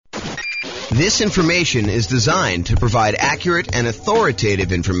This information is designed to provide accurate and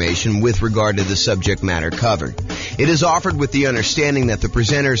authoritative information with regard to the subject matter covered. It is offered with the understanding that the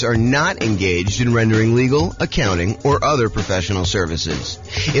presenters are not engaged in rendering legal, accounting, or other professional services.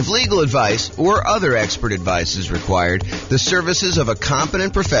 If legal advice or other expert advice is required, the services of a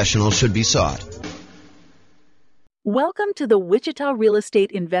competent professional should be sought. Welcome to the Wichita Real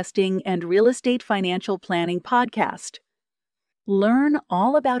Estate Investing and Real Estate Financial Planning Podcast. Learn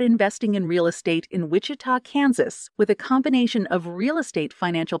all about investing in real estate in Wichita, Kansas, with a combination of real estate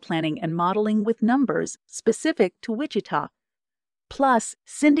financial planning and modeling with numbers specific to Wichita, plus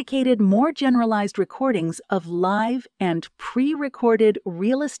syndicated, more generalized recordings of live and pre-recorded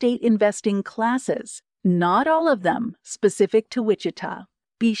real estate investing classes, not all of them specific to Wichita.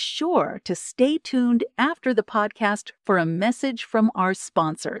 Be sure to stay tuned after the podcast for a message from our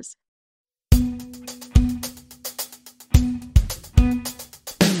sponsors.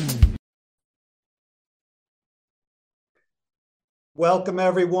 Welcome,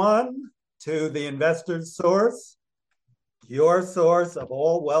 everyone, to the Investor's Source, your source of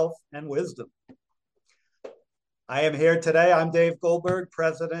all wealth and wisdom. I am here today. I'm Dave Goldberg,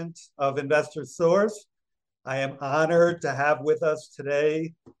 president of Investor's Source. I am honored to have with us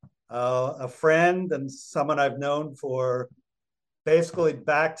today a friend and someone I've known for basically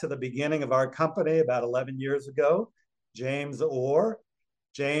back to the beginning of our company about 11 years ago, James Orr.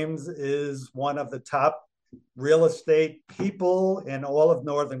 James is one of the top real estate people in all of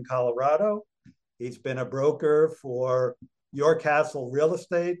Northern Colorado. He's been a broker for Your Castle Real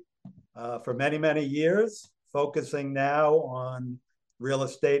Estate for many, many years, focusing now on real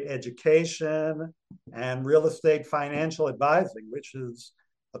estate education and real estate financial advising, which is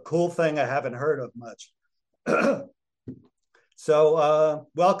a cool thing I haven't heard of much. So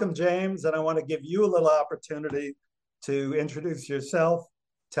welcome, James, and I want to give you a little opportunity to introduce yourself.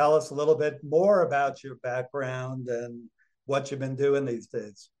 Tell us a little bit more about your background and what you've been doing these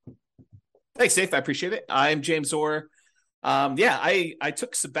days. Thanks, Dave. I appreciate it. I'm James Orr. I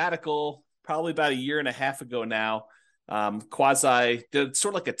took sabbatical probably about a year and a half ago now. Did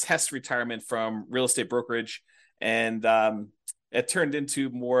sort of like a test retirement from real estate brokerage, and it turned into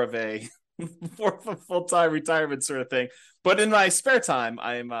more of a full-time retirement sort of thing. But in my spare time,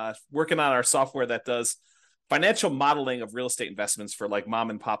 I'm working on our software that does financial modeling of real estate investments for like mom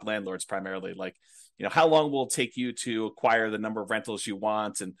and pop landlords primarily. Like, how long will it take you to acquire the number of rentals you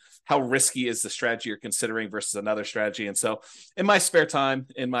want, and how risky is the strategy you're considering versus another strategy. And so in my spare time,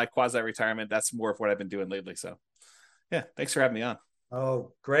 in my quasi-retirement, that's more of what I've been doing lately. So yeah, thanks for having me on.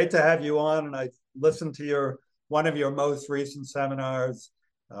 Oh, great to have you on. And I listened to one of your most recent seminars,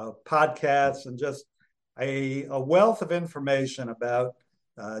 podcasts, and just a wealth of information about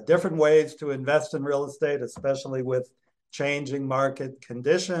different ways to invest in real estate, especially with changing market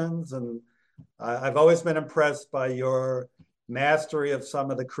conditions. And I've always been impressed by your mastery of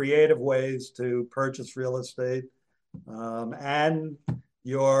some of the creative ways to purchase real estate, and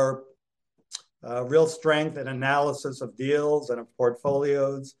your real strength and analysis of deals and of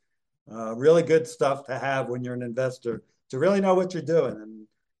portfolios. Really good stuff to have when you're an investor, to really know what you're doing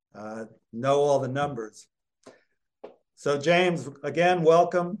and know all the numbers. So James, again,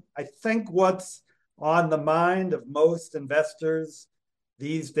 welcome. I think what's on the mind of most investors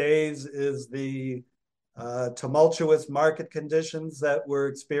these days is the tumultuous market conditions that we're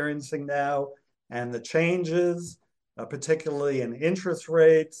experiencing now and the changes, particularly in interest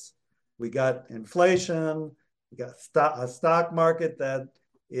rates. We got inflation, we got a stock market that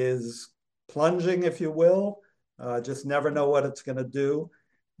is plunging, if you will, just never know what it's going to do.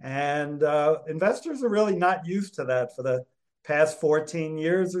 And investors are really not used to that for the past 14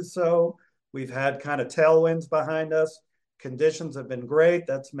 years or so. We've had kind of tailwinds behind us. Conditions have been great.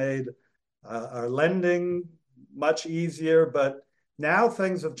 That's made our lending much easier, but now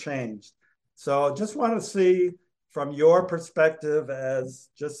things have changed. So just want to see from your perspective as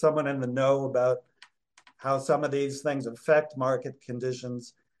just someone in the know about how some of these things affect market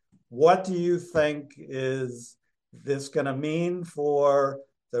conditions, what do you think is this going to mean for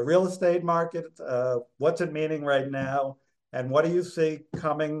the real estate market? What's it meaning right now? And what do you see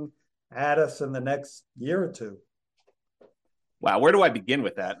coming at us in the next year or two? Wow, where do I begin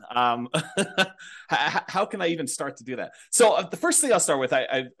with that? How can I even start to do that? So the first thing I'll start with,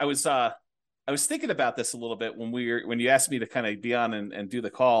 I was thinking about this a little bit when you asked me to kind of be on and do the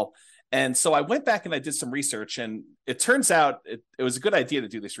call. And so I went back and I did some research, and it turns out it was a good idea to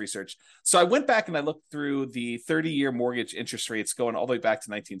do this research. So I went back and I looked through the 30-year mortgage interest rates going all the way back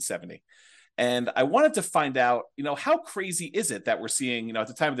to 1970. And I wanted to find out, how crazy is it that we're seeing, at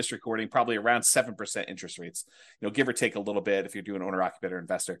the time of this recording, probably around 7% interest rates, give or take a little bit if you're doing owner, occupier,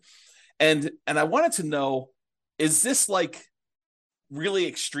 investor. And I wanted to know, is this like really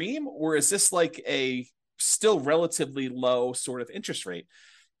extreme, or is this like a still relatively low sort of interest rate?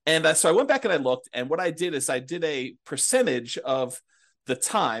 And so I went back and I looked, and what I did is I did a percentage of the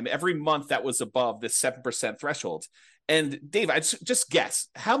time every month that was above this 7% threshold. And Dave, I just guess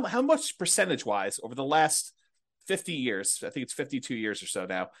how much percentage wise over the last 50 years, I think it's 52 years or so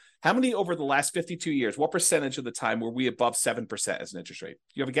now, how many over the last 52 years, what percentage of the time were we above 7% as an interest rate?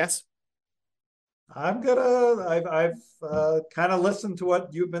 Do you have a guess? I've kind of listened to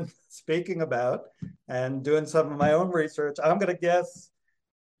what you've been speaking about and doing some of my own research. I'm gonna guess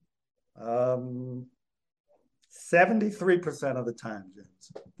 73% of the time,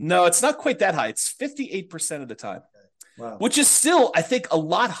 James. No, it's not quite that high. It's 58% of the time. Wow. Which is still, I think, a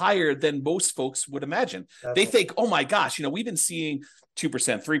lot higher than most folks would imagine. Definitely. They think, oh my gosh, we've been seeing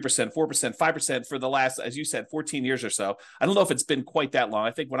 2%, 3%, 4%, 5% for the last, as you said, 14 years or so. I don't know if it's been quite that long.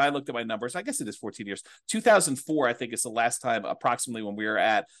 I think when I looked at my numbers, I guess it is 14 years. 2004, I think, is the last time approximately when we were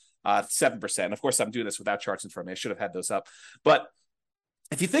at 7%. Of course, I'm doing this without charts in front of me. I should have had those up. But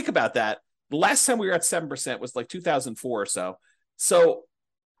if you think about that, the last time we were at 7% was like 2004 or so. So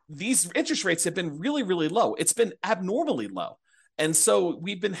these interest rates have been really, really low. It's been abnormally low. And so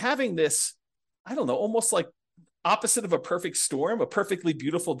we've been having this, I don't know, almost like opposite of a perfect storm, a perfectly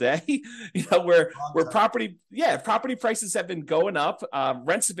beautiful day, where property prices have been going up,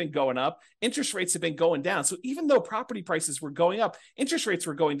 rents have been going up, interest rates have been going down. So even though property prices were going up, interest rates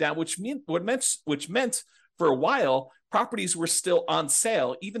were going down, which meant for a while, properties were still on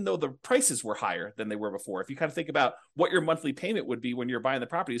sale, even though the prices were higher than they were before. If you kind of think about what your monthly payment would be when you're buying the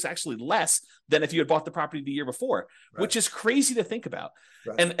property, it's actually less than if you had bought the property the year before, right, which is crazy to think about.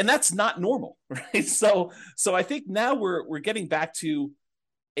 Right. And that's not normal, right? So I think now we're getting back to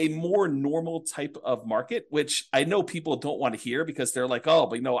a more normal type of market, which I know people don't want to hear because they're like, oh,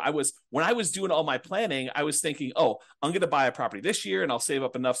 but when I was doing all my planning, I was thinking, oh, I'm going to buy a property this year and I'll save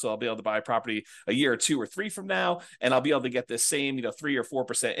up enough so I'll be able to buy a property a year or 2 or 3 from now, and I'll be able to get this same 3 or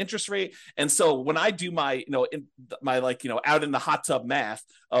 4% interest rate. And so when I do my out in the hot tub math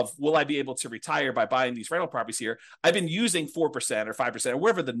of will I be able to retire by buying these rental properties here, I've been using 4% or 5% or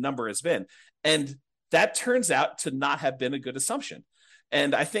wherever the number has been, and that turns out to not have been a good assumption.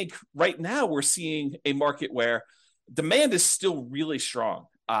 And I think right now we're seeing a market where demand is still really strong.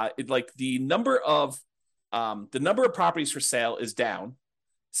 The number of properties for sale is down,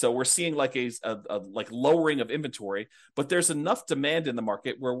 so we're seeing like a lowering of inventory. But there's enough demand in the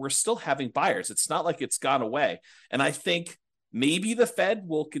market where we're still having buyers. It's not like it's gone away. And I think maybe the Fed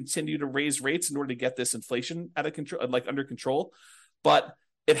will continue to raise rates in order to get this inflation out of control, under control. But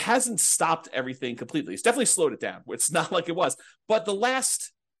it hasn't stopped everything completely. It's definitely slowed it down. It's not like it was. But the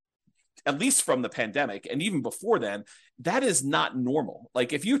last, at least from the pandemic, and even before then, that is not normal.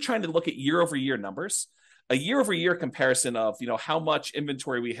 Like if you're trying to look at year-over-year numbers, a year-over-year comparison of, how much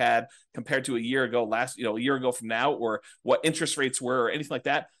inventory we had compared to a year ago a year ago from now, or what interest rates were or anything like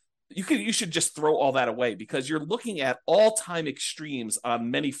that, you should just throw all that away, because you're looking at all-time extremes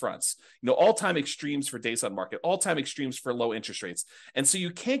on many fronts. All-time extremes for days on market, all-time extremes for low interest rates. And so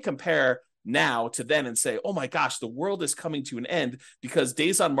you can't compare now to then and say, oh my gosh, the world is coming to an end because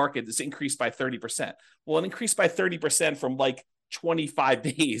days on market is increased by 30%. Well, it increased by 30% from like 25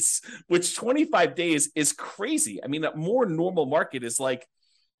 days, which 25 days is crazy. I mean, a more normal market is like,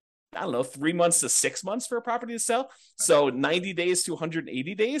 I don't know, 3 months to 6 months for a property to sell. So 90 days to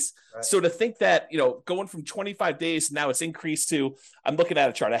 180 days. Right. So to think that, going from 25 days, now it's increased to, I'm looking at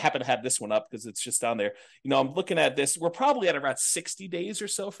a chart. I happen to have this one up because it's just down there. I'm looking at this. We're probably at around 60 days or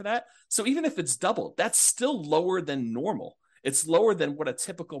so for that. So even if it's doubled, that's still lower than normal. It's lower than what a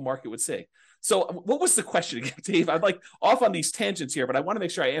typical market would say. So what was the question again, Dave? I'm like off on these tangents here, but I want to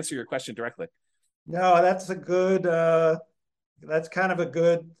make sure I answer your question directly. No, that's a good, that's kind of a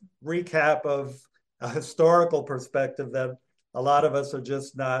good recap of a historical perspective that a lot of us are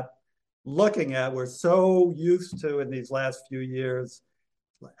just not looking at. We're so used to, in these last few years,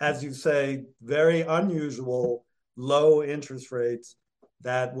 as you say, very unusual low interest rates,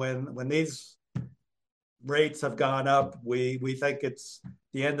 that when these rates have gone up, we think it's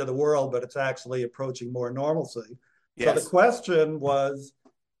the end of the world, but it's actually approaching more normalcy. Yes. So the question was,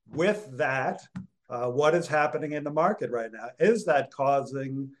 with that, what is happening in the market right now? Is that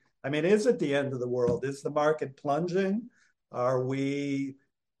causing, is it the end of the world? Is the market plunging?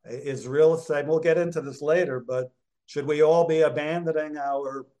 Is real estate, we'll get into this later, but should we all be abandoning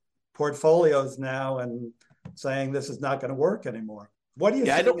our portfolios now and saying this is not going to work anymore? What are you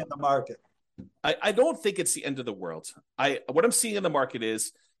seeing in the market? I don't think it's the end of the world. What I'm seeing in the market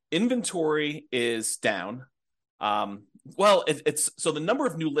is inventory is down. Well, it's so the number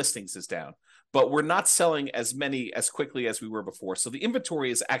of new listings is down, but we're not selling as many as quickly as we were before. So the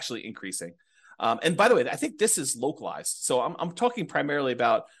inventory is actually increasing. And by the way, I think this is localized. So I'm talking primarily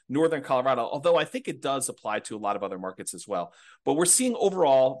about Northern Colorado, although I think it does apply to a lot of other markets as well. But we're seeing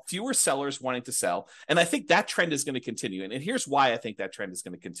overall fewer sellers wanting to sell. And I think that trend is going to continue. And here's why I think that trend is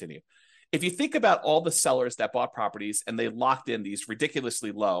going to continue. If you think about all the sellers that bought properties and they locked in these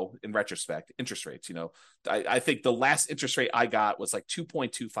ridiculously low, in retrospect, interest rates, I think the last interest rate I got was like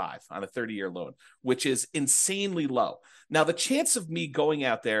 2.25 on a 30-year loan, which is insanely low. Now, the chance of me going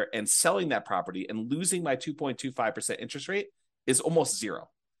out there and selling that property and losing my 2.25% interest rate is almost zero.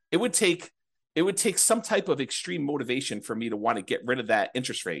 It would take some type of extreme motivation for me to want to get rid of that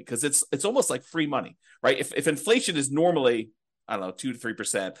interest rate, because it's almost like free money, right? If inflation is normally, I don't know, 2 to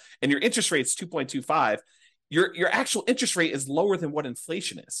 3%, and your interest rate is 2.25, your actual interest rate is lower than what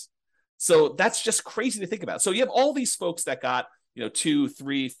inflation is. So that's just crazy to think about. So you have all these folks that got, 2,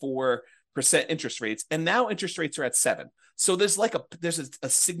 3, 4% interest rates, and now interest rates are at 7. So there's a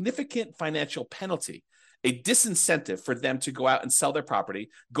significant financial penalty, a disincentive for them to go out and sell their property,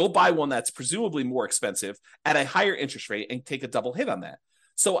 go buy one that's presumably more expensive at a higher interest rate and take a double hit on that.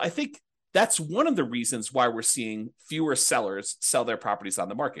 So I think that's one of the reasons why we're seeing fewer sellers sell their properties on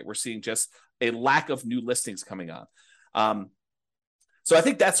the market. We're seeing just a lack of new listings coming on. So I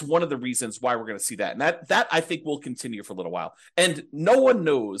think that's one of the reasons why we're going to see that. And that I think will continue for a little while. And no one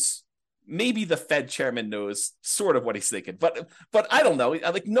knows. Maybe the Fed chairman knows sort of what he's thinking, but I don't know.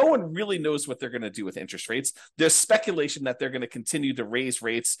 Like, no one really knows what they're going to do with interest rates. There's speculation that they're going to continue to raise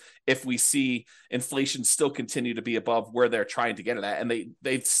rates if we see inflation still continue to be above where they're trying to get it at. And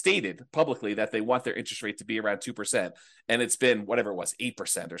they've stated publicly that they want their interest rate to be around 2%, and it's been whatever it was,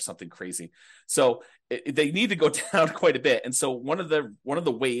 8% or something crazy. So they need to go down quite a bit. And so one of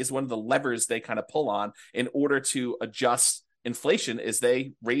the levers they kind of pull on in order to adjust inflation is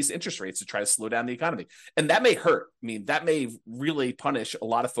they raise interest rates to try to slow down the economy. And that may hurt. I mean, that may really punish a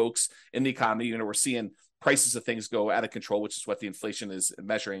lot of folks in the economy. We're seeing prices of things go out of control, which is what the inflation is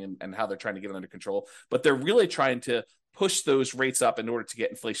measuring and how they're trying to get it under control. But they're really trying to push those rates up in order to get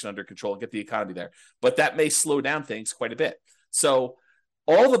inflation under control and get the economy there. But that may slow down things quite a bit. So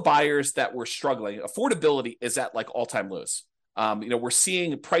all the buyers that were struggling, affordability is at like all-time lows. We're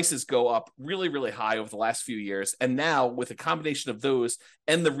seeing prices go up really, really high over the last few years. And now with a combination of those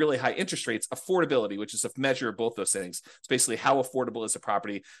and the really high interest rates, affordability, which is a measure of both those things, it's basically how affordable is a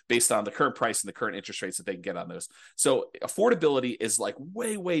property based on the current price and the current interest rates that they can get on those. So affordability is like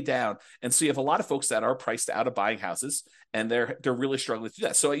way, way down. And so you have a lot of folks that are priced out of buying houses, and they're really struggling to do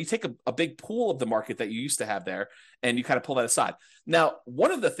that. So you take a big pool of the market that you used to have there, and you kind of pull that aside. Now,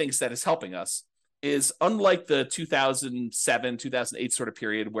 one of the things that is helping us is, unlike the 2007, 2008 sort of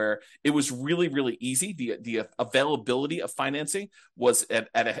period where it was really, really easy, the availability of financing was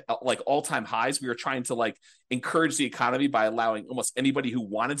at like all-time highs. We were trying to encourage the economy by allowing almost anybody who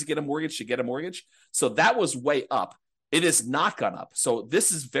wanted to get a mortgage to get a mortgage. So that was way up. It has not gone up. So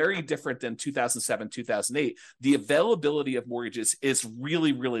this is very different than 2007, 2008. The availability of mortgages is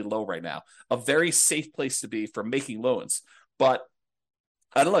really, really low right now, a very safe place to be for making loans. But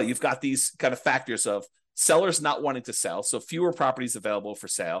I don't know, you've got these kind of factors of sellers not wanting to sell, so fewer properties available for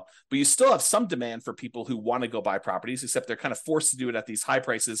sale, but you still have some demand for people who want to go buy properties, except they're kind of forced to do it at these high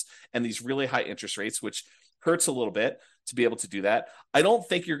prices and these really high interest rates, which hurts a little bit to be able to do that. I don't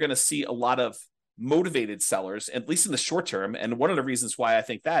think you're going to see a lot of motivated sellers, at least in the short term. And one of the reasons why I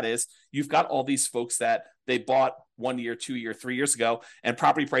think that is, you've got all these folks that they bought 1 year, 2 year, 3 years ago, and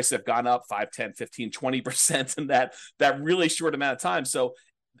property prices have gone up 5, 10, 15, 20% in that really short amount of time. So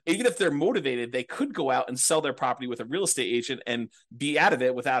even if they're motivated, they could go out and sell their property with a real estate agent and be out of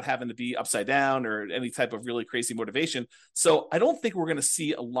it without having to be upside down or any type of really crazy motivation. So I don't think we're going to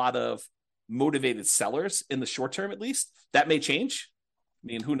see a lot of motivated sellers in the short term, at least. That may change. I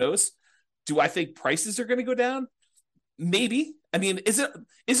mean, who knows? Do I think prices are going to go down? Maybe. I mean, is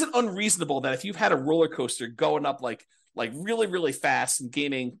it unreasonable that if you've had a roller coaster going up like really, really fast and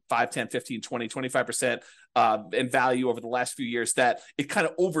gaining 5, 10, 15, 20, 25% in value over the last few years, that it kind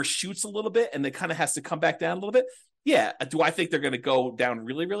of overshoots a little bit and it kind of has to come back down a little bit? Yeah. Do I think they're going to go down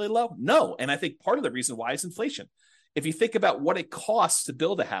really, really low? No. And I think part of the reason why is inflation. If you think about what it costs to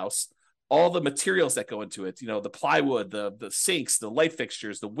build a house, all the materials that go into it, the plywood, the sinks, the light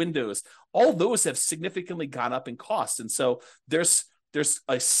fixtures, the windows, all those have significantly gone up in cost. And so there's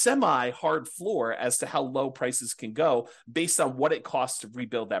a semi-hard floor as to how low prices can go based on what it costs to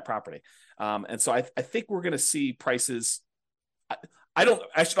rebuild that property. And so I think we're going to see prices.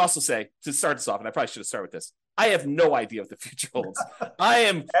 I should also say, to start this off, and I probably should have started with this, I have no idea what the future holds. I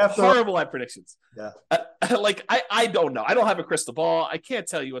am horrible at predictions. Yeah. I don't know. I don't have a crystal ball. I can't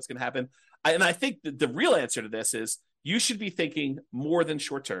tell you what's going to happen. And I think the real answer to this is you should be thinking more than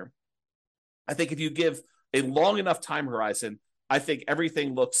short term. I think if you give a long enough time horizon, I think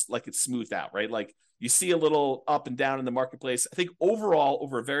everything looks like it's smoothed out, right? Like you see a little up and down in the marketplace. I think overall,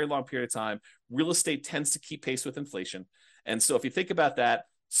 over a very long period of time, real estate tends to keep pace with inflation. And so if you think about that,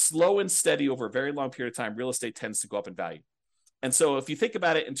 slow and steady over a very long period of time, real estate tends to go up in value. And so if you think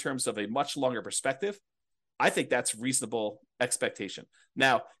about it in terms of a much longer perspective, I think that's reasonable expectation.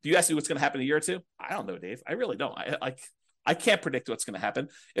 Now, do you ask me what's going to happen in a year or two? I don't know, Dave. I really don't. I can't predict what's going to happen.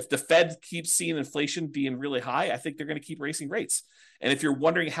 If the Fed keeps seeing inflation being really high, I think they're going to keep raising rates. And if you're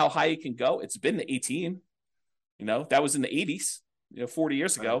wondering how high it can go, it's been to 18. That was in the 80s, 40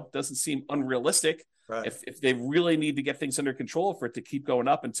 years ago. Doesn't seem unrealistic. Right. If they really need to get things under control for it to keep going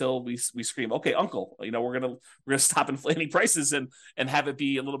up until we scream, okay, uncle, we're gonna stop inflating prices and have it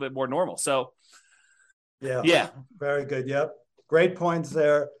be a little bit more normal. So yeah, very good. Yep, great points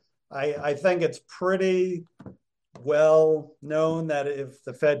there. I think it's pretty well known that if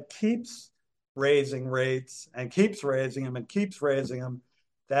the Fed keeps raising rates and keeps raising them,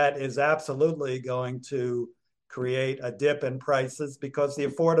 that is absolutely going to create a dip in prices because the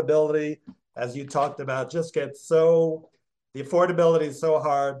affordability, as you talked about, just gets the affordability is so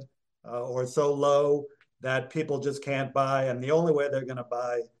hard or so low that people just can't buy. And the only way they're going to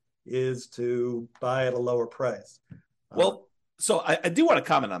buy is to buy at a lower price. Well, so I do want to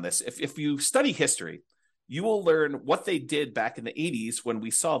comment on this. If you study history, you will learn what they did back in the 80s when we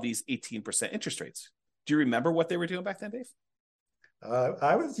saw these 18% interest rates. Do you remember what they were doing back then, Dave?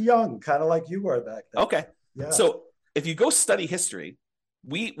 I was young, kind of like you were back then. Okay. Yeah. So if you go study history,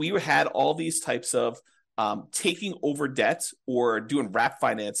 we had all these types of taking over debt or doing wrap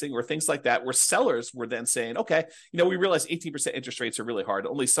financing or things like that, where sellers were then saying, okay, we realize 18% interest rates are really hard.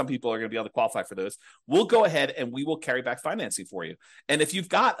 Only some people are going to be able to qualify for those. We'll go ahead and we will carry back financing for you. And if you've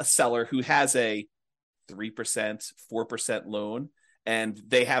got a seller who has a 3%, 4% loan, and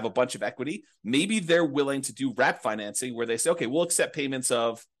they have a bunch of equity, maybe they're willing to do wrap financing where they say, okay, we'll accept payments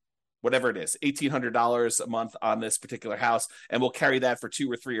of whatever it is, $1,800 a month on this particular house, and we'll carry that for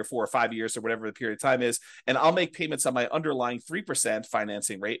 2 or 3 or 4 or 5 years or whatever the period of time is. And I'll make payments on my underlying 3%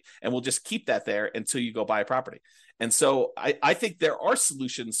 financing rate, and we'll just keep that there until you go buy a property. And so I think there are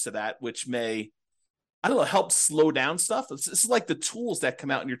solutions to that, which may, help slow down stuff. This is like the tools that come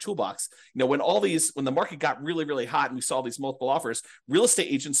out in your toolbox. When the market got really, really hot and we saw these multiple offers, real estate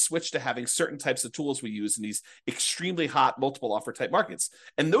agents switched to having certain types of tools we use in these extremely hot multiple offer type markets.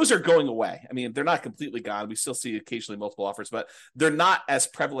 And those are going away. I mean, they're not completely gone. We still see occasionally multiple offers, but they're not as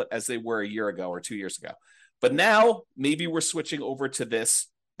prevalent as they were a year ago or 2 years ago. But now maybe we're switching over to this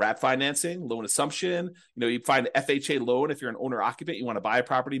wrap financing, loan assumption. You find an FHA loan if you're an owner occupant, you want to buy a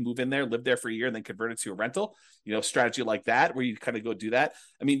property, move in there, live there for a year, and then convert it to a rental. Strategy like that where you kind of go do that.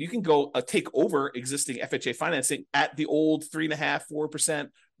 I mean, you can go take over existing FHA financing at the old 3.5%, 4%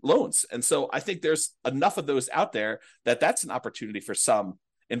 loans. And so I think there's enough of those out there that's an opportunity for some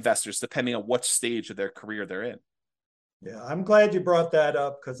investors, depending on what stage of their career they're in. Yeah, I'm glad you brought that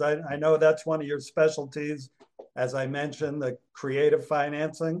up because I know that's one of your specialties. As I mentioned, the creative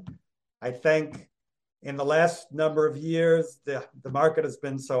financing. I think in the last number of years, the market has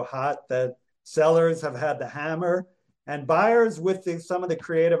been so hot that sellers have had the hammer, and buyers with some of the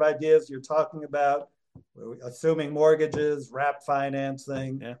creative ideas you're talking about, assuming mortgages, wrap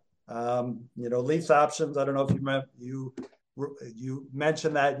financing, lease options. I don't know if you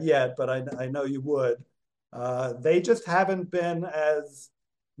mentioned that yet, but I know you would. They just haven't been as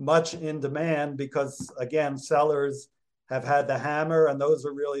much in demand because, again, sellers have had the hammer, and those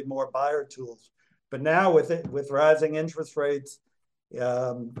are really more buyer tools. But now with rising interest rates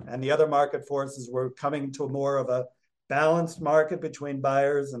and the other market forces, we're coming to more of a balanced market between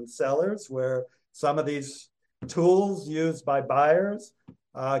buyers and sellers, where some of these tools used by buyers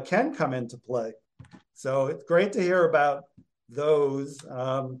can come into play. So it's great to hear about those.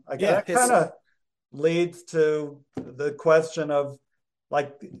 That kind of leads to the question of,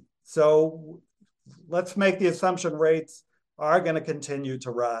 so let's make the assumption rates are going to continue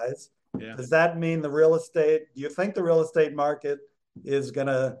to rise. Yeah. Does that mean do you think the real estate market is going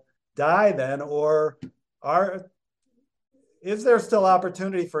to die then, or is there still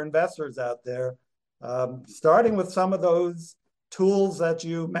opportunity for investors out there, starting with some of those tools that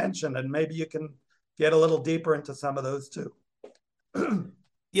you mentioned, and maybe you can get a little deeper into some of those too?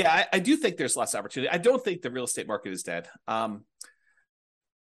 Yeah, I do think there's less opportunity. I don't think the real estate market is dead.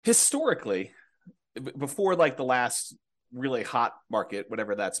 Historically, before the last really hot market,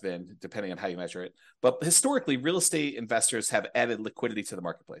 whatever that's been, depending on how you measure it. But historically, real estate investors have added liquidity to the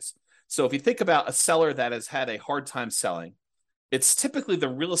marketplace. So if you think about a seller that has had a hard time selling, it's typically the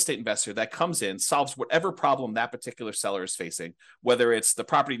real estate investor that comes in, solves whatever problem that particular seller is facing, whether it's the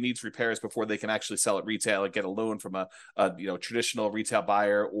property needs repairs before they can actually sell it retail and get a loan from a traditional retail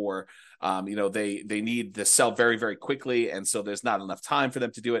buyer, or they need to sell very, very quickly, and so there's not enough time for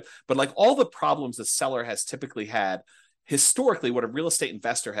them to do it. But like all the problems the seller has typically had, historically, what a real estate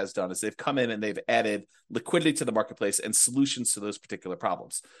investor has done is they've come in and they've added liquidity to the marketplace and solutions to those particular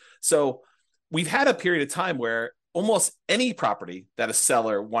problems. So we've had a period of time where almost any property that a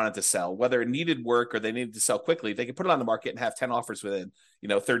seller wanted to sell, whether it needed work or they needed to sell quickly, they could put it on the market and have 10 offers within,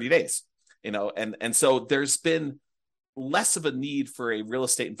 30 days, and so there's been less of a need for a real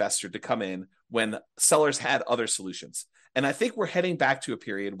estate investor to come in when sellers had other solutions. And I think we're heading back to a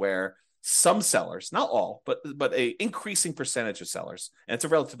period where some sellers, not all, but a increasing percentage of sellers, and it's a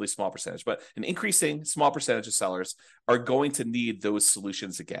relatively small percentage, but an increasing small percentage of sellers are going to need those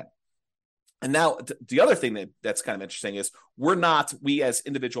solutions again. And now the other thing that's kind of interesting is we as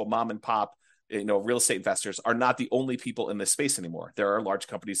individual mom and pop, real estate investors are not the only people in this space anymore. There are large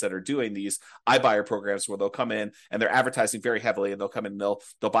companies that are doing these iBuyer programs where they'll come in and they're advertising very heavily, and they'll come in and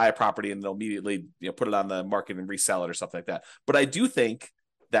they'll buy a property and they'll immediately put it on the market and resell it or something like that. But I do think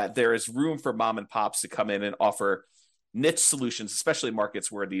that there is room for mom and pops to come in and offer niche solutions, especially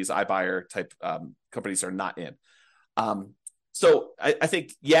markets where these iBuyer type companies are not in. So I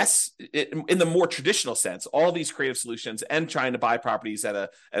think, yes, in the more traditional sense, all these creative solutions and trying to buy properties at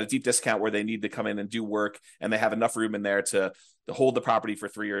a deep discount where they need to come in and do work and they have enough room in there to hold the property for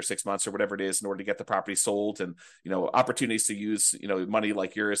 3 or 6 months or whatever it is in order to get the property sold, and opportunities to use money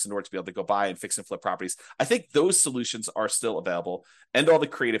like yours in order to be able to go buy and fix and flip properties. I think those solutions are still available, and all the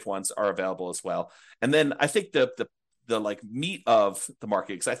creative ones are available as well. And then I think the like meat of the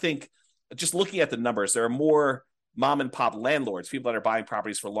market, because I think just looking at the numbers, there are more mom and pop landlords, people that are buying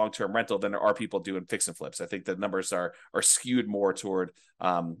properties for long-term rental, than there are people doing fix and flips. I think the numbers are skewed more toward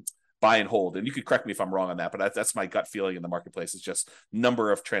buy and hold. And you could correct me if I'm wrong on that, but that's my gut feeling in the marketplace, is just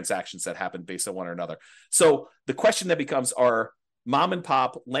number of transactions that happen based on one or another. So the question that becomes, are mom and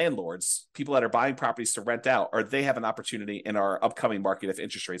pop landlords, people that are buying properties to rent out, are they have an opportunity in our upcoming market if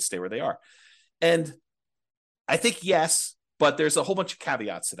interest rates stay where they are? And I think yes, but there's a whole bunch of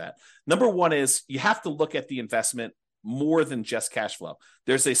caveats to that. Number one is you have to look at the investment more than just cash flow.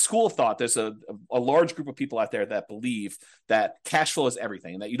 There's a school of thought, there's a large group of people out there that believe that cash flow is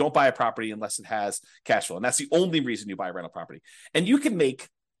everything, and that you don't buy a property unless it has cash flow. And that's the only reason you buy a rental property. And you can make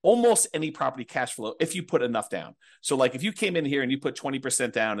almost any property cash flow if you put enough down. So like if you came in here and you put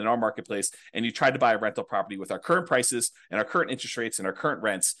 20% down in our marketplace and you tried to buy a rental property with our current prices and our current interest rates and our current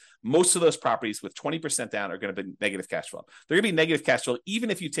rents, most of those properties with 20% down are going to be negative cash flow. They're going to be negative cash flow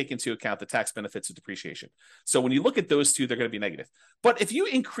even if you take into account the tax benefits of depreciation. So when you look at those two, they're going to be negative. But if you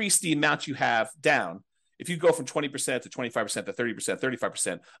increase the amount you have down, if you go from 20% to 25% to 30%,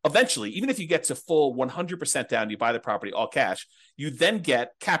 35%, eventually, even if you get to full 100% down, you buy the property all cash, you then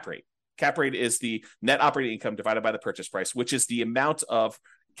get cap rate. Cap rate is the net operating income divided by the purchase price, which is the amount of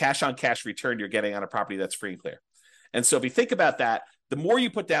cash on cash return you're getting on a property that's free and clear. And so if you think about that, the more you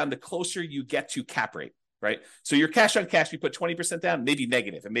put down, the closer you get to cap rate. Right. So your cash on cash, you put 20% down, maybe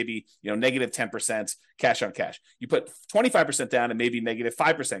negative, and maybe, negative 10% cash on cash. You put 25% down and maybe negative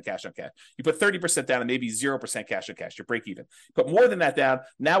 5% cash on cash. You put 30% down and maybe 0% cash on cash. You break even. Put more than that down.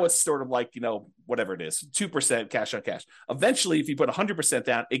 Now it's sort of like, whatever it is, 2% cash on cash. Eventually, if you put 100%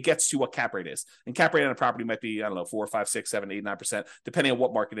 down, it gets to what cap rate is. And cap rate on a property might be, 4, 5, 6, 7, 8, 9%, depending on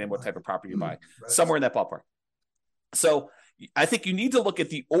what market and what type of property you're buying, somewhere in that ballpark. So I think you need to look at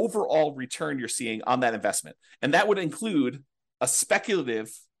the overall return you're seeing on that investment. And that would include a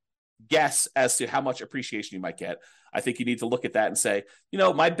speculative guess as to how much appreciation you might get. I think you need to look at that and say,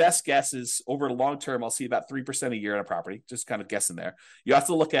 my best guess is over the long term, I'll see about 3% a year on a property, just kind of guessing there. You have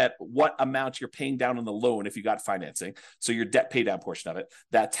to look at what amount you're paying down on the loan if you got financing. So your debt pay down portion of it,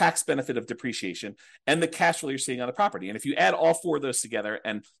 that tax benefit of depreciation, and the cash flow you're seeing on the property. And if you add all four of those together,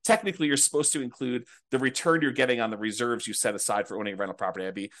 and technically you're supposed to include the return you're getting on the reserves you set aside for owning a rental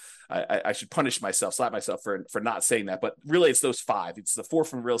property, I should punish myself, slap myself for not saying that. But really, it's those five. It's the four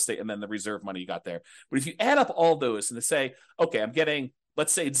from real estate and then the reserve money you got there. But if you add up all those and to say, okay, I'm getting,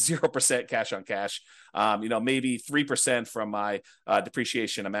 let's say it's 0% cash on cash, maybe 3% from my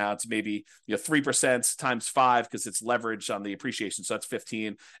depreciation amount, maybe 3% times 5 because it's leverage on the appreciation, so that's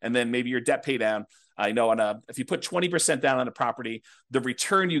 15, and then maybe your debt pay down. I know if you put 20% down on a property, the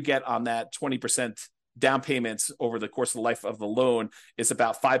return you get on that 20% down payments over the course of the life of the loan is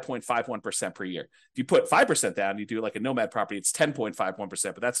about 5.51% per year. If you put 5% down, you do like a nomad property, it's 10.51%,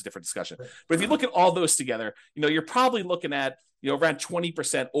 but that's a different discussion. But if you look at all those together, you're probably looking at, around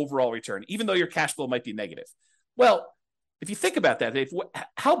 20% overall return, even though your cash flow might be negative. Well, if you think about that, Dave,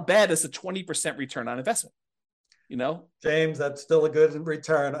 how bad is a 20% return on investment? James, that's still a good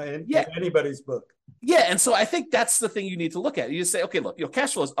return in anybody's book. Yeah. And so I think that's the thing you need to look at. You just say, okay, look,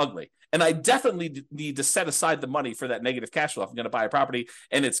 cash flow is ugly. And I definitely need to set aside the money for that negative cash flow. If I'm going to buy a property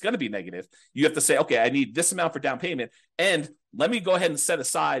and it's going to be negative, you have to say, okay, I need this amount for down payment. And let me go ahead and set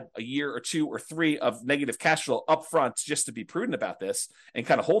aside a year or 2 or 3 of negative cash flow up front just to be prudent about this and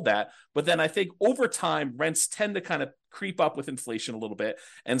kind of hold that. But then I think over time, rents tend to kind of creep up with inflation a little bit.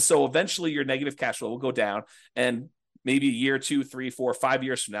 And so eventually your negative cash flow will go down. And maybe a year, 2, 3, 4, 5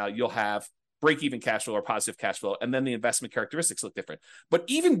 years from now, you'll have break-even cash flow or positive cash flow, and then the investment characteristics look different. But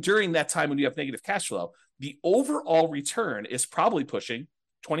even during that time when you have negative cash flow, the overall return is probably pushing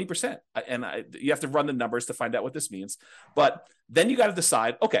 20%. And you have to run the numbers to find out what this means. But then you got to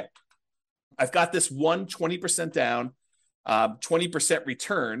decide, okay, I've got this 20% down, 20%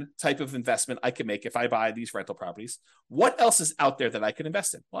 return type of investment I can make if I buy these rental properties. What else is out there that I can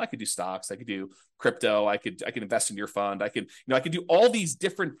invest in? Well, I could do stocks, I could do crypto, I could invest in your fund, I could do all these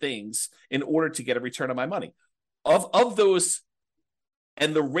different things in order to get a return on my money. Of those,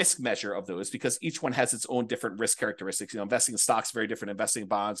 and the risk measure of those, because each one has its own different risk characteristics. Investing in stocks is very different. Investing in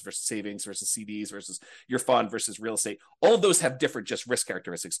bonds versus savings versus CDs versus your fund versus real estate. All of those have different just risk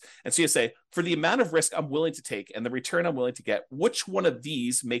characteristics. And so you say, for the amount of risk I'm willing to take and the return I'm willing to get, which one of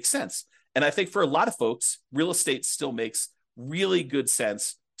these makes sense? And I think for a lot of folks, real estate still makes really good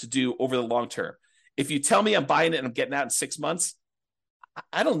sense to do over the long term. If you tell me I'm buying it and I'm getting out in 6 months,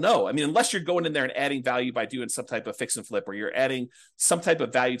 I don't know. I mean, unless you're going in there and adding value by doing some type of fix and flip, or you're adding some type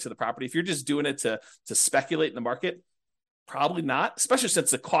of value to the property. If you're just doing it to speculate in the market, probably not, especially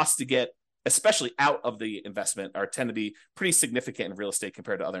since the cost to get, especially out of the investment, tend to be pretty significant in real estate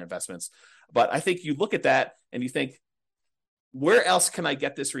compared to other investments. But I think you look at that and you think, where else can I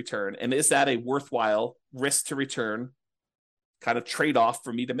get this return? And is that a worthwhile risk to return kind of trade-off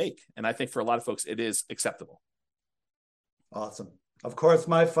for me to make? And I think for a lot of folks, it is acceptable. Awesome. Of course,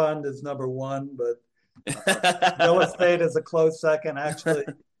 my fund is number one, but real estate is a close second. Actually,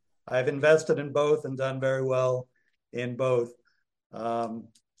 I've invested in both and done very well in both.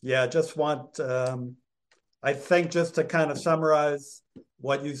 Just want, I think just to kind of summarize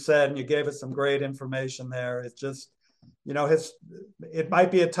what you said, and you gave us some great information there. It's just, it might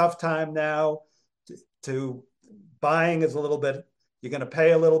be a tough time now to buying is a little bit, you're going to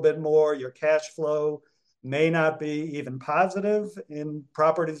pay a little bit more, your cash flow may not be even positive in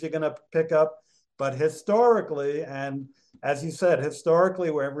properties you're going to pick up. But historically, and as you said, historically,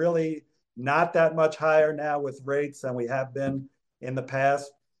 we're really not that much higher now with rates than we have been in the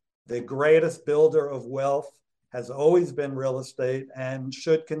past. The greatest builder of wealth has always been real estate and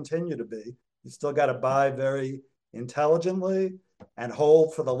should continue to be. You still got to buy very intelligently and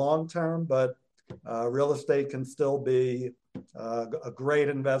hold for the long term, but real estate can still be a great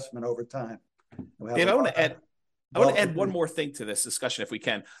investment over time. Dave, I want to add one more thing to this discussion if we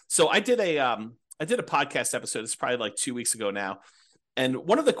can. So I did a podcast episode. It's probably like 2 weeks ago now. And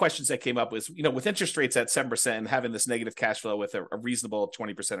one of the questions that came up was, with interest rates at 7% and having this negative cash flow with a reasonable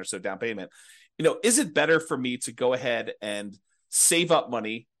 20% or so down payment, is it better for me to go ahead and save up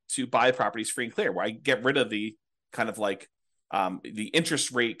money to buy properties free and clear, where I get rid of the kind of like the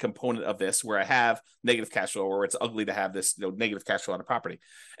interest rate component of this, where I have negative cash flow, or it's ugly to have this negative cash flow on a property.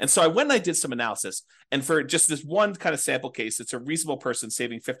 And so I went and I did some analysis, and for just this one kind of sample case, it's a reasonable person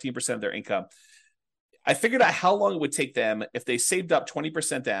saving 15% of their income. I figured out how long it would take them if they saved up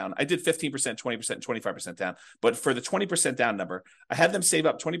 20% down. I did 15%, 20%, and 25% down. But for the 20% down number, I had them save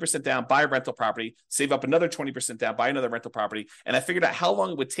up 20% down, buy a rental property, save up another 20% down, buy another rental property. And I figured out how long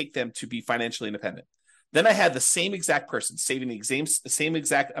it would take them to be financially independent. Then I had the same exact person saving the same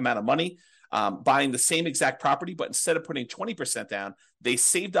exact amount of money, buying the same exact property, but instead of putting 20% down, they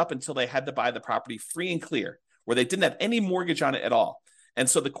saved up until they had to buy the property free and clear, where they didn't have any mortgage on it at all. And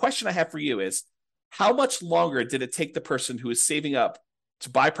so the question I have for you is, how much longer did it take the person who is saving up to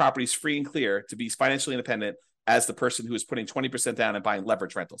buy properties free and clear to be financially independent as the person who is putting 20% down and buying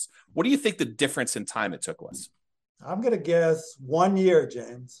leverage rentals? What do you think the difference in time it took was? I'm going to guess 1 year,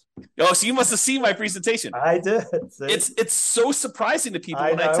 James. Oh, so you must have seen my presentation. I did. It's so surprising to people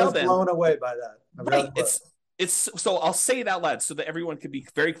when I tell them. I was blown away by that. Right. It's so I'll say it out loud so that everyone can be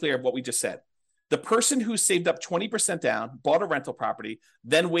very clear of what we just said. The person who saved up 20% down, bought a rental property,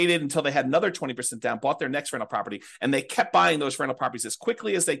 then waited until they had another 20% down, bought their next rental property, and they kept buying those rental properties as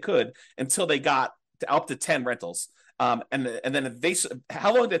quickly as they could until they got up to 10 rentals. And then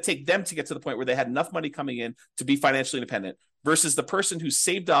how long did it take them to get to the point where they had enough money coming in to be financially independent versus the person who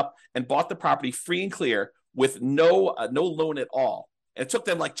saved up and bought the property free and clear with no loan at all. And it took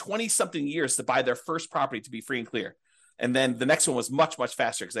them like 20 something years to buy their first property to be free and clear. And then the next one was much, much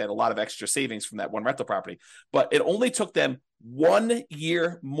faster because they had a lot of extra savings from that one rental property. But it only took them 1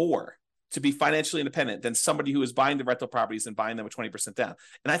 year more to be financially independent than somebody who is buying the rental properties and buying them with 20% down.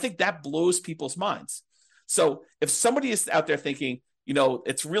 And I think that blows people's minds. So if somebody is out there thinking,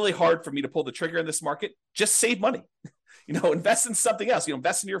 it's really hard for me to pull the trigger in this market, just save money. Invest in something else,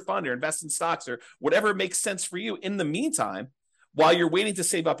 invest in your fund or invest in stocks or whatever makes sense for you in the meantime, while you're waiting to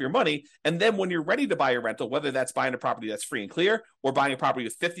save up your money. And then when you're ready to buy a rental, whether that's buying a property that's free and clear or buying a property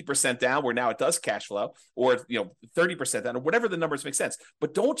with 50% down where now it does cash flow, or 30% down, or whatever the numbers make sense.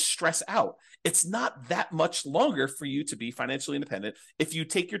 But don't stress out. It's not that much longer for you to be financially independent if you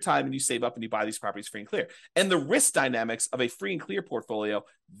take your time and you save up and you buy these properties free and clear. And the risk dynamics of a free and clear portfolio,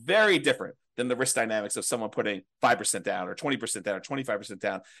 very different than the risk dynamics of someone putting 5% down or 20% down or 25%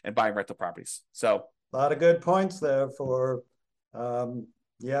 down and buying rental properties. So a lot of good points there for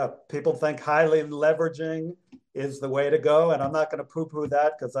people think highly leveraging is the way to go. And I'm not going to poo-poo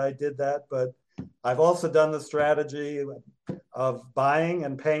that because I did that, but I've also done the strategy of buying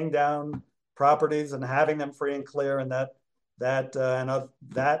and paying down properties and having them free and clear. And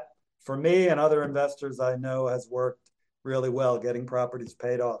that for me and other investors I know has worked really well, getting properties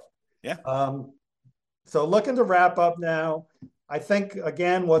paid off. Yeah. So looking to wrap up now, I think,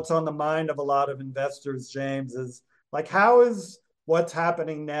 again, what's on the mind of a lot of investors, James, is like, how is what's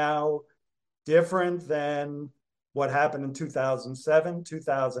happening now different than what happened in 2007,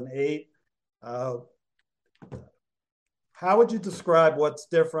 2008? How would you describe what's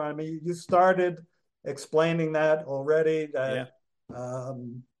different? I mean, you started explaining that already, that,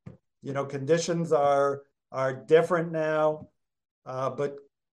 conditions are different now, but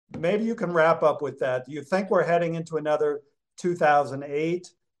maybe you can wrap up with that. Do you think we're heading into another 2008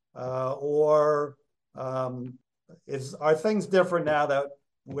 or are things different now that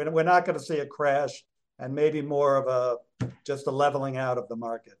we're not going to see a crash and maybe more of just a leveling out of the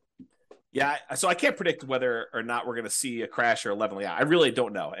market? Yeah, so I can't predict whether or not we're going to see a crash or a leveling out. I really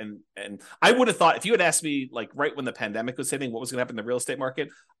don't know. And I would have thought, if you had asked me like right when the pandemic was hitting, what was going to happen in the real estate market,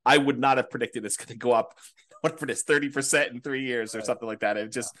 I would not have predicted it's going to go up for this 30% in 3 years or something like that.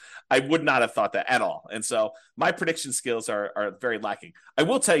 I would not have thought that at all. And so my prediction skills are very lacking. I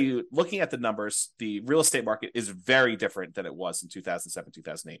will tell you, looking at the numbers, the real estate market is very different than it was in 2007,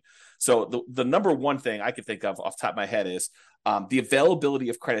 2008. So the number one thing I can think of off the top of my head is the availability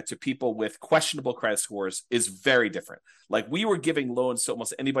of credit to people with questionable credit scores is very different. Like, we were giving loans to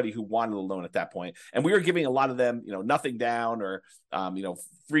almost anybody who wanted a loan at that point. And we were giving a lot of them, nothing down or, 3%,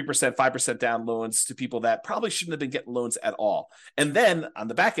 5% down loans to people that probably shouldn't have been getting loans at all. And then on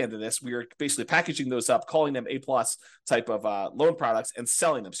the back end of this, we were basically packaging those up, calling them A+ type of loan products and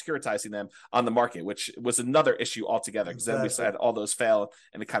selling them, securitizing them on the market, which was another issue altogether, because then we had all those fail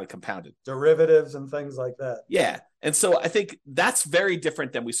and it kind of compounded. Derivatives and things like that. Yeah. And so I think that's very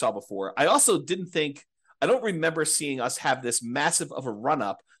different than we saw before. I don't remember seeing us have this massive of a run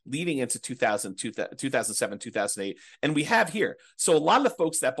up leading into 2007, 2008. And we have here. So a lot of the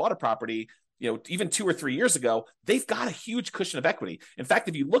folks that bought a property, even 2 or 3 years ago, they've got a huge cushion of equity. In fact,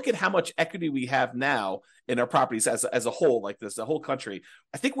 if you look at how much equity we have now in our properties as a whole, like this, the whole country,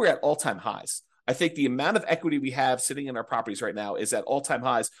 I think we're at all-time highs. I think the amount of equity we have sitting in our properties right now is at all-time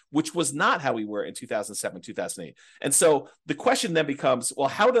highs, which was not how we were in 2007, 2008. And so the question then becomes, well,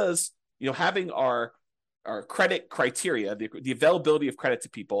 how does, having our credit criteria, the availability of credit to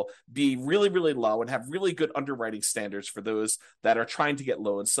people, be really, really low and have really good underwriting standards for those that are trying to get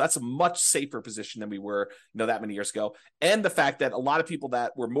loans. So that's a much safer position than we were, that many years ago. And the fact that a lot of people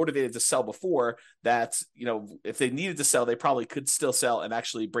that were motivated to sell before, that, if they needed to sell, they probably could still sell and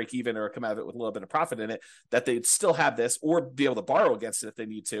actually break even or come out of it with a little bit of profit in it, that they'd still have this or be able to borrow against it if they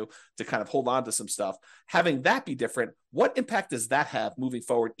need to kind of hold on to some stuff. Having that be different, what impact does that have moving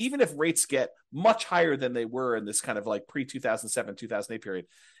forward, even if rates get much higher than they were in this kind of like pre-2007, 2008 period?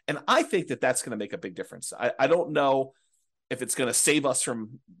 And I think that that's going to make a big difference. I don't know if it's going to save us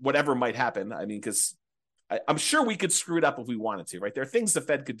from whatever might happen. I mean, because I'm sure we could screw it up if we wanted to, right? There are things the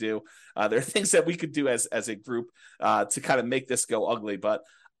Fed could do. There are things that we could do as a group to kind of make this go ugly. But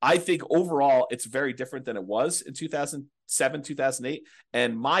I think overall, it's very different than it was in 2007, 2008.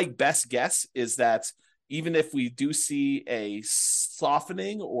 And my best guess is that even if we do see a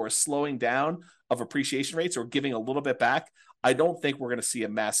softening or slowing down of appreciation rates or giving a little bit back, I don't think we're going to see a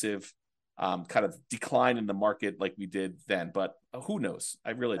massive kind of decline in the market like we did then. But who knows?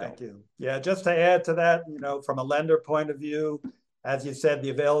 I really don't. Thank you. Yeah, just to add to that, from a lender point of view, as you said,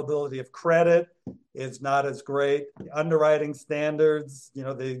 the availability of credit is not as great. The underwriting standards,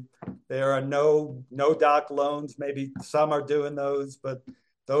 there are no doc loans. Maybe some are doing those, but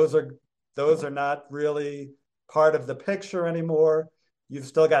those are not really part of the picture anymore. You've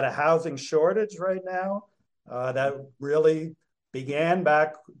still got a housing shortage right now that really began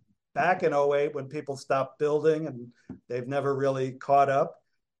back in 08 when people stopped building, and they've never really caught up.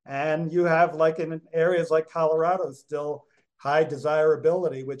 And you have, like in areas like Colorado, still high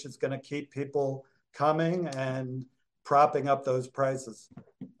desirability, which is going to keep people coming and propping up those prices.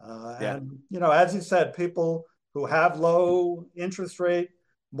 And, as you said, people who have low interest rate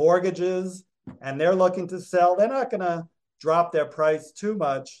mortgages and they're looking to sell, they're not going to drop their price too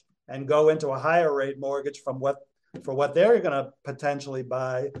much and go into a higher rate mortgage for what they're going to potentially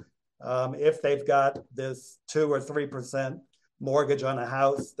buy. If they've got this 2 or 3% mortgage on a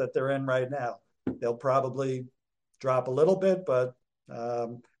house that they're in right now, they'll probably drop a little bit, but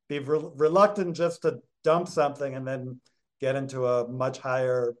be reluctant just to dump something and then get into a much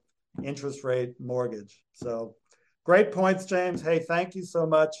higher interest rate mortgage. So great points, James. Hey, thank you so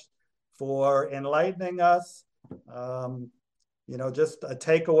much for enlightening us. Just a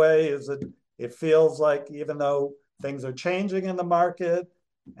takeaway is that it feels like even though things are changing in the market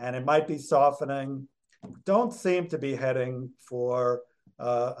and it might be softening, don't seem to be heading for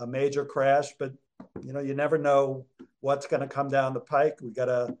a major crash, but you never know what's going to come down the pike. We got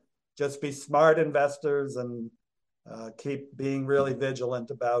to just be smart investors and keep being really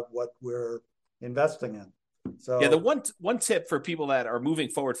vigilant about what we're investing in. So yeah, the one tip for people that are moving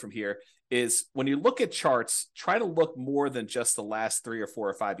forward from here is when you look at charts, try to look more than just the last 3 or 4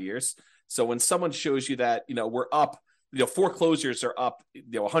 or 5 years. So when someone shows you that, we're up, foreclosures are up,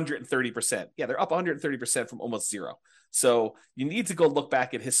 130%. Yeah, they're up 130% from almost zero. So you need to go look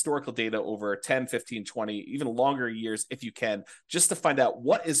back at historical data over 10, 15, 20, even longer years if you can, just to find out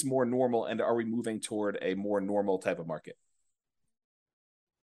what is more normal and are we moving toward a more normal type of market.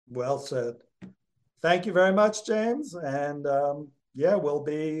 Well said. Thank you very much, James. And we'll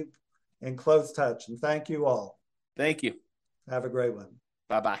be in close touch. And thank you all. Thank you. Have a great one.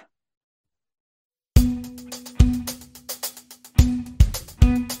 Bye-bye.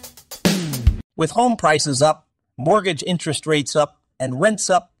 With home prices up, mortgage interest rates up, and rents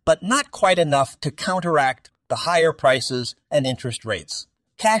up, but not quite enough to counteract the higher prices and interest rates.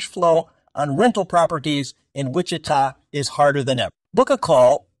 Cash flow on rental properties in Wichita is harder than ever. Book a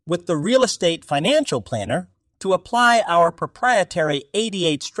call with the Real Estate Financial Planner to apply our proprietary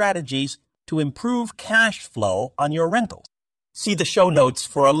 88 strategies to improve cash flow on your rentals. See the show notes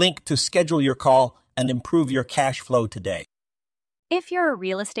for a link to schedule your call and improve your cash flow today. If you're a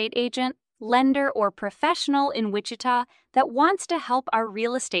real estate agent, lender, or professional in Wichita that wants to help our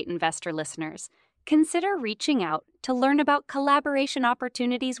real estate investor listeners, consider reaching out to learn about collaboration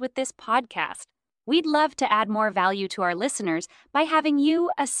opportunities with this podcast. We'd love to add more value to our listeners by having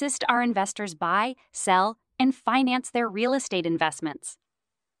you assist our investors buy, sell, and finance their real estate investments.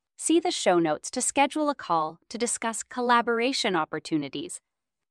 See the show notes to schedule a call to discuss collaboration opportunities.